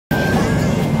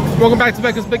Welcome back to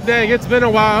Beckham's Big Day. It's been a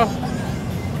while.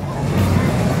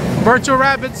 Virtual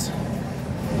Rabbids.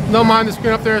 Don't mind the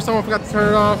screen up there. Someone forgot to turn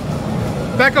it off.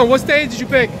 Beckham, what stage did you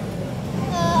pick?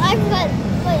 I forgot.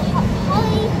 Wait,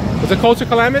 Holly? Was it Culture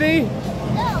Calamity?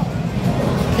 No.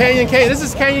 Canyon Chaos. This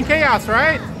is Canyon Chaos,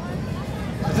 right?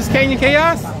 Is this Canyon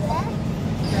Chaos?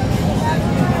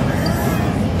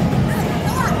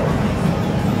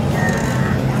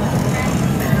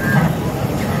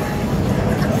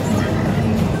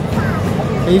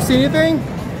 Can you see anything?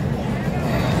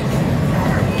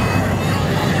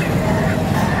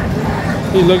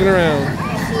 He's looking around.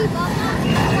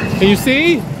 Can you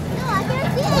see? No, I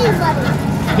can't see anybody.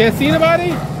 You can't see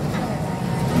anybody?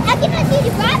 I cannot see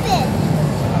the rabbit.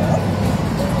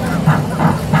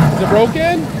 Is it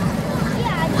broken?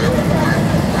 Yeah, I think so.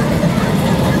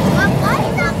 Why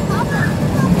is that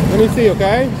popping? Let me see,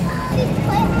 okay? I think we're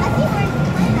going to play that.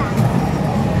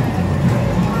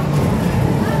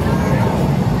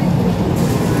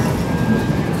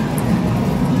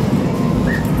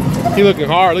 He's looking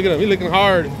hard. Look at him. He's looking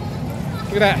hard.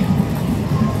 Look at that.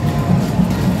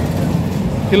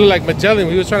 He looked like Magellan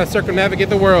when he was trying to circumnavigate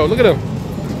the world. Look at him.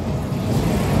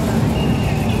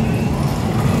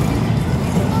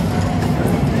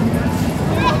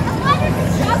 Why does the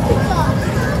Sharpie come?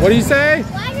 What do you say?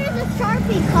 Why does the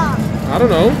Sharpie come? I don't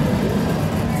know.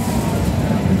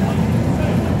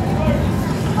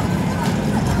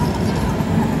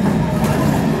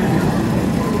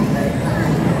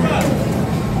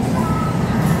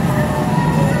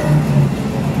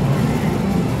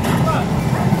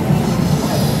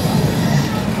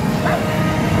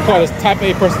 Call this type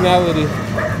A personality.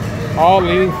 All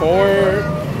leaning forward.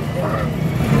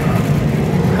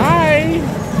 Hi.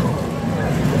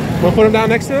 Wanna put him down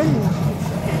next to him?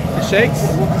 It shakes.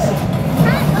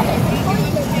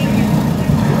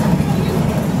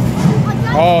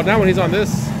 Oh, now when he's on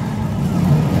this,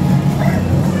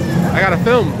 I gotta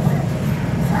film.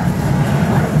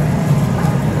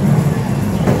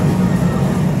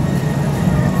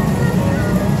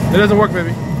 It doesn't work,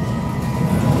 baby.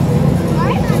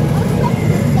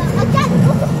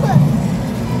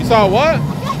 You saw what?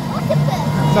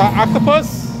 Saw octopus?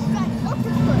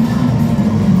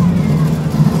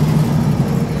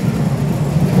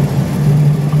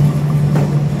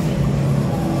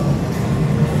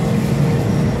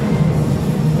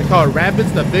 They call it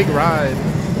Rabbids the Big Ride.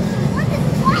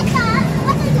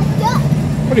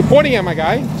 What are you pointing at, my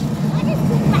guy?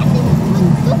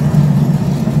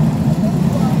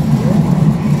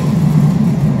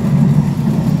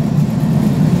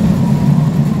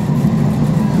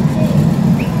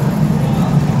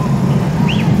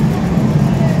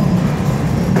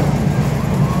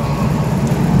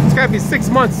 It's gotta be 6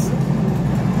 months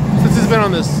since it's been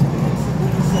on this.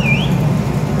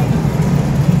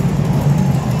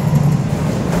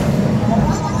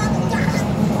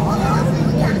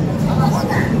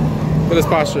 Look at this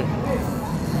posture.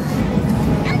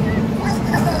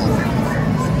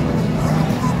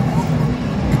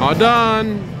 All done.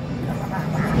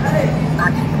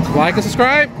 Like and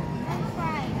subscribe.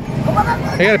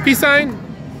 I got a peace sign.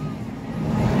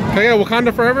 Can I get a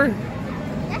Wakanda forever?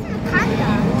 That's Wakanda.